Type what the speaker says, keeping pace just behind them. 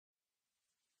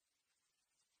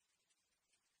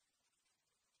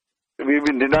we've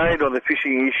been denied on the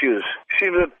fishing issues. See,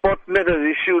 the Portnet has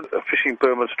issued fishing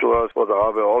permits to us for the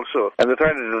harbour also, and they're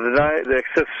trying to deny the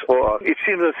access for us. It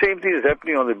seems the same thing is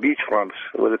happening on the beach fronts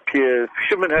with the pier.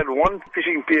 Fishermen had one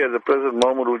fishing pier at the present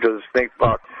moment, which was Snake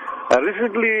Park. And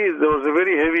recently, there was a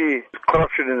very heavy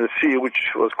corruption in the sea, which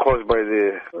was caused by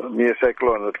the near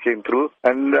cyclone that came through.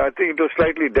 And I think it was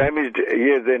slightly damaged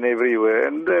here, then, everywhere.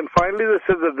 And then finally, they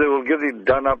said that they will get it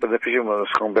done up and the fishermen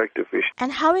will come back to fish.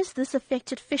 And how has this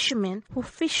affected fishermen who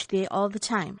fish there all the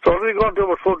time? It's already gone to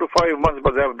about 4 to 5 months,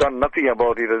 but they have done nothing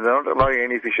about it, and they're not allowing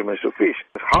any fishermen to fish.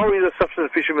 How is a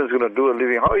subsistence fisherman going to do a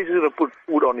living? How is he going to put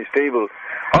food on his table?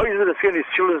 How is he going to send his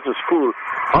children to school?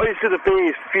 How is he going to pay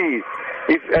his fee?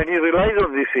 And he relies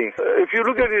on these things. If you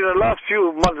look at it in the last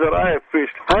few months that I have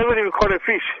fished, I haven't even caught a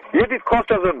fish. Yet it costs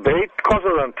us on bait, it costs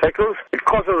us on tackles, it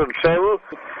costs us on travel.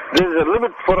 There's a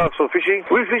limit for us for fishing.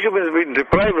 We fishermen have been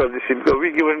deprived of this because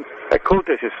we're given a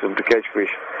quota system to catch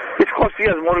fish. It's costing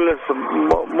us more or less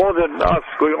more than us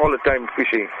going all the time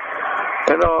fishing.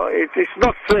 You know, it's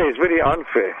not fair. It's very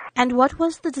unfair. And what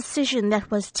was the decision that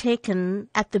was taken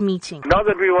at the meeting? Now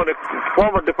that we want to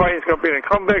form a defiance campaign and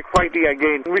come back fighting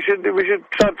again, we should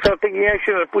start taking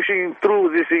action and pushing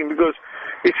through this thing, because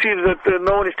it seems that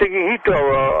no one is taking heed to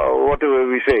whatever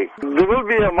we say. There will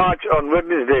be a march on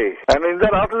Wednesday, and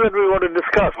after that we want to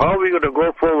discuss how we're going to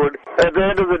go forward. At the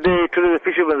end of the day, today the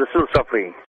fishermen are still suffering.